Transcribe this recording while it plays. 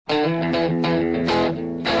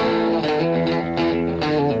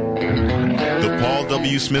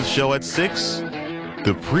pre-W. Smith Show at 6?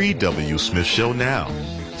 The pre-W. Smith Show now.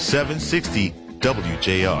 760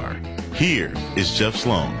 WJR. Here is Jeff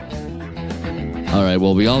Sloan. All right,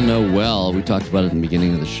 well, we all know well, we talked about it in the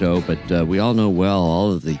beginning of the show, but we all know well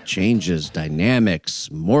all of the changes, dynamics,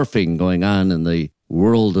 morphing going on in the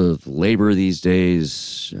world of labor these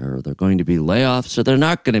days. Are there going to be layoffs or they're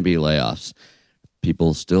not going to be layoffs?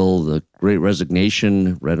 People still, the great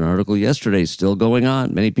resignation, read an article yesterday, still going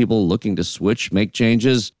on. Many people looking to switch, make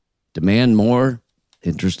changes, demand more.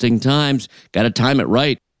 Interesting times. Got to time it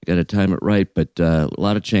right. But a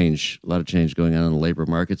lot of change going on in the labor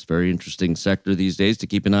markets. Very interesting sector these days to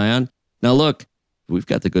keep an eye on. Now, look, we've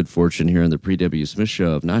got the good fortune here in the Pre-W. Smith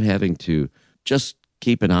Show of not having to just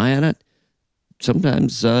keep an eye on it.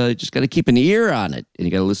 Sometimes you just got to keep an ear on it, and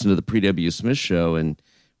you got to listen to the Pre-W. Smith Show. And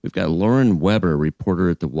we've got Lauren Weber, reporter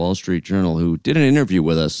at the Wall Street Journal, who did an interview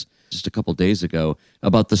with us just a couple days ago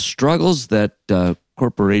about the struggles that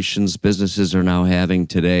corporations, businesses are now having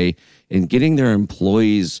today in getting their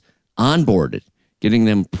employees onboarded, getting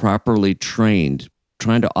them properly trained,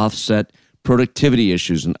 trying to offset productivity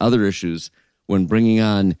issues and other issues when bringing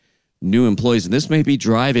on new employees. And this may be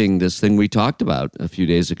driving this thing we talked about a few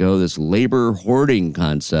days ago, this labor hoarding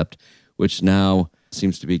concept, which now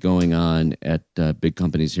seems to be going on at big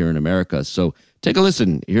companies here in America. So take a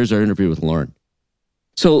listen. Here's our interview with Lauren.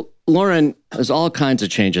 So, Lauren, there's all kinds of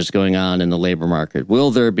changes going on in the labor market.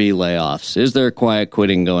 Will there be layoffs? Is there quiet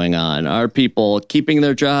quitting going on? Are people keeping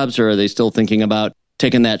their jobs, or are they still thinking about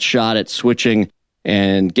taking that shot at switching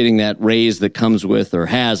and getting that raise that comes with, or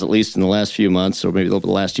has at least in the last few months, or maybe over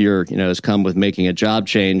the last year, has come with making a job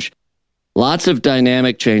change? Lots of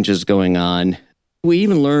dynamic changes going on. We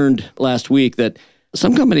even learned last week that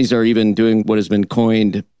some companies are even doing what has been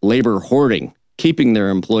coined labor hoarding, keeping their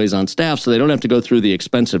employees on staff so they don't have to go through the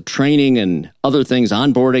expensive training and other things,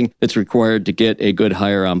 onboarding that's required to get a good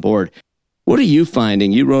hire on board. What are you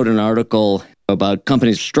finding? You wrote an article about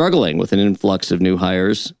companies struggling with an influx of new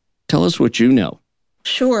hires. Tell us what you know.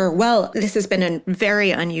 Sure. Well, this has been a very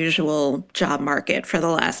unusual job market for the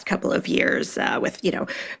last couple of years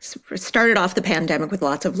started off the pandemic with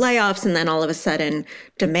lots of layoffs, and then all of a sudden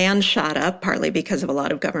demand shot up, partly because of a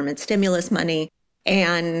lot of government stimulus money.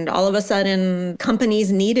 And all of a sudden,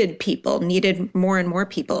 companies needed more and more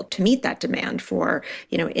people to meet that demand for,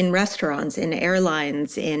 in restaurants, in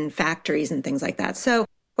airlines, in factories and things like that. So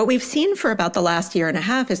what we've seen for about the last year and a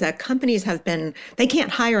half is that companies they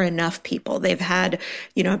can't hire enough people. They've had,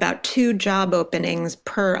 about 2 job openings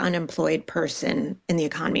per unemployed person in the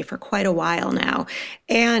economy for quite a while now.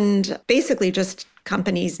 And basically just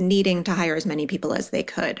companies needing to hire as many people as they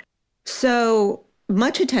could. So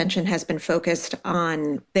much attention has been focused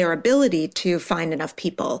on their ability to find enough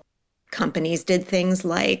people. Companies did things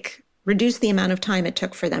like reduce the amount of time it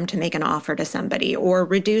took for them to make an offer to somebody, or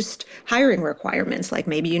reduced hiring requirements, like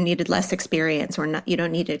maybe you needed less experience, or you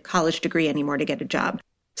don't need a college degree anymore to get a job.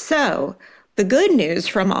 So the good news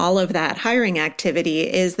from all of that hiring activity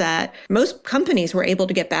is that most companies were able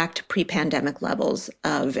to get back to pre-pandemic levels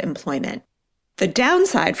of employment. The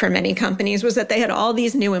downside for many companies was that they had all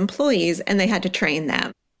these new employees and they had to train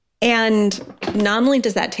them. And not only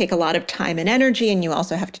does that take a lot of time and energy, and you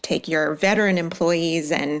also have to take your veteran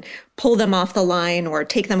employees and pull them off the line or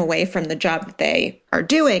take them away from the job that they are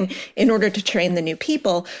doing in order to train the new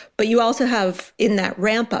people. But you also have, in that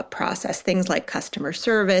ramp-up process, things like customer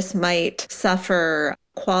service might suffer,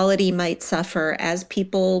 quality might suffer as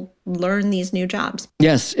people learn these new jobs.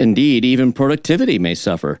 Yes, indeed. Even productivity may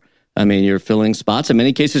suffer. I mean, you're filling spots, in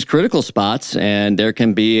many cases critical spots, and there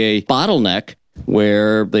can be a bottleneck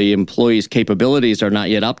where the employees' capabilities are not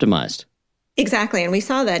yet optimized. Exactly. And we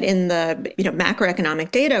saw that in the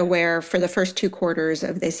macroeconomic data, where for the first 2 quarters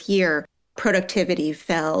of this year, productivity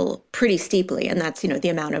fell pretty steeply. And that's, the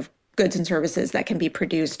amount of goods and services that can be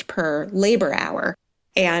produced per labor hour.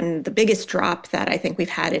 And the biggest drop that I think we've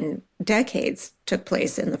had in decades took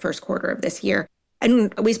place in the first quarter of this year.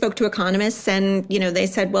 And we spoke to economists and, they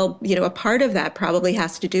said, well, a part of that probably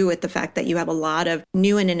has to do with the fact that you have a lot of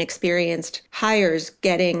new and inexperienced hires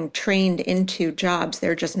getting trained into jobs.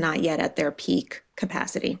 They're just not yet at their peak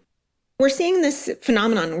capacity. We're seeing this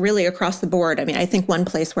phenomenon really across the board. I mean, I think one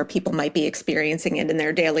place where people might be experiencing it in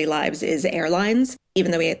their daily lives is airlines.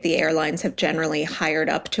 Even though the airlines have generally hired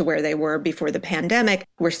up to where they were before the pandemic,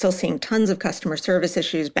 we're still seeing tons of customer service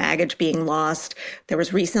issues, baggage being lost. There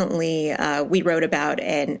was recently, we wrote about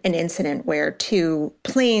an incident where 2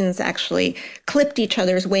 planes actually clipped each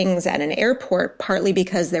other's wings at an airport, partly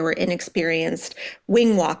because there were inexperienced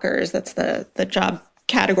wing walkers. That's the job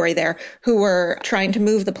category there, who were trying to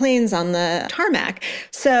move the planes on the tarmac.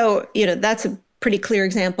 So, that's a pretty clear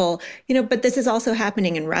example, but this is also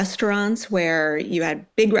happening in restaurants where you had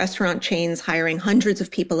big restaurant chains hiring hundreds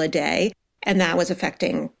of people a day. And that was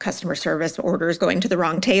affecting customer service, orders going to the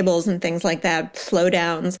wrong tables and things like that,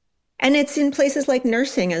 slowdowns. And it's in places like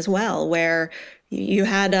nursing as well, where you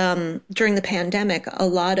had, during the pandemic, a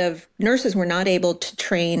lot of nurses were not able to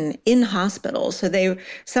train in hospitals. So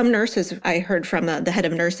some nurses, I heard from the head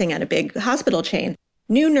of nursing at a big hospital chain,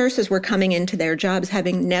 new nurses were coming into their jobs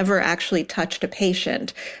having never actually touched a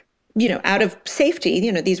patient. Out of safety,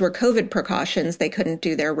 these were COVID precautions. They couldn't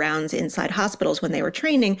do their rounds inside hospitals when they were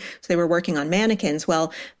training. So they were working on mannequins.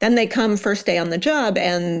 Well, then they come first day on the job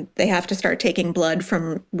and they have to start taking blood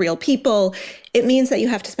from real people. It means that you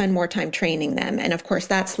have to spend more time training them. And of course,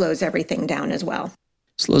 that slows everything down as well.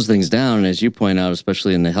 Slows things down. And as you point out,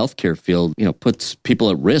 especially in the healthcare field, puts people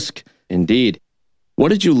at risk indeed. What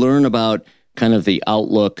did you learn about kind of the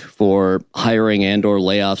outlook for hiring and or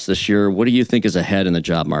layoffs this year? What do you think is ahead in the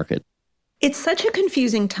job market? It's such a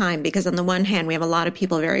confusing time because on the one hand, we have a lot of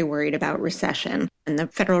people very worried about recession, and the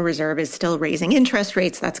Federal Reserve is still raising interest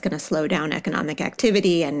rates. That's going to slow down economic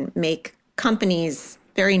activity and make companies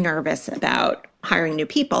very nervous about hiring new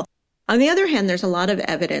people. On the other hand, there's a lot of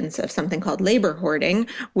evidence of something called labor hoarding,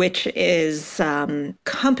 which is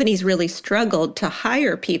companies really struggled to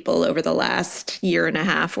hire people over the last year and a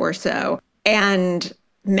half or so. And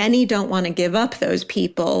many don't want to give up those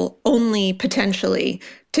people only potentially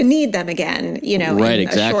to need them again, right, in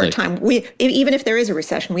exactly. a short time. Even if there is a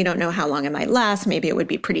recession, we don't know how long it might last. Maybe it would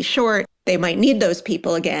be pretty short. They might need those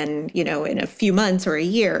people again, in a few months or a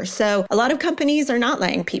year. So a lot of companies are not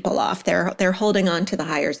laying people off. They're holding on to the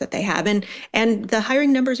hires that they have. And the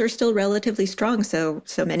hiring numbers are still relatively strong. So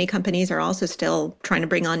many companies are also still trying to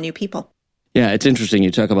bring on new people. Yeah, it's interesting.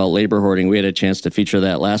 You talk about labor hoarding. We had a chance to feature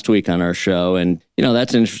that last week on our show. And,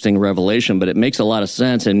 that's an interesting revelation, but it makes a lot of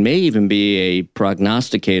sense and may even be a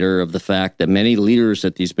prognosticator of the fact that many leaders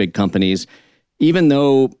at these big companies, even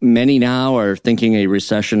though many now are thinking a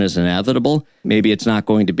recession is inevitable, maybe it's not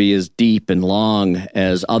going to be as deep and long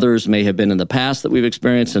as others may have been in the past that we've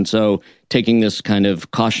experienced. And so taking this kind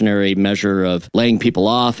of cautionary measure of laying people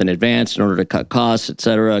off in advance in order to cut costs, et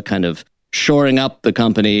cetera, kind of shoring up the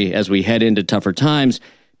company as we head into tougher times.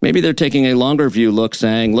 Maybe they're taking a longer view look,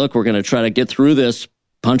 saying, look, we're going to try to get through this,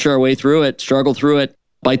 punch our way through it, struggle through it,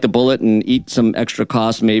 bite the bullet and eat some extra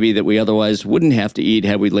costs maybe that we otherwise wouldn't have to eat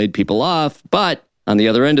had we laid people off. But on the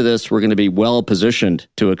other end of this, we're going to be well positioned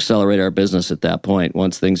to accelerate our business at that point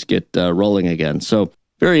once things get rolling again. So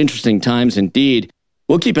very interesting times indeed.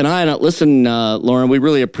 We'll keep an eye on it. Listen, Lauren, we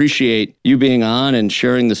really appreciate you being on and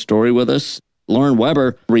sharing the story with us. Lauren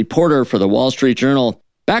Weber, reporter for the Wall Street Journal.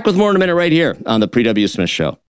 Back with more in a minute right here on the Pre-W. Smith Show.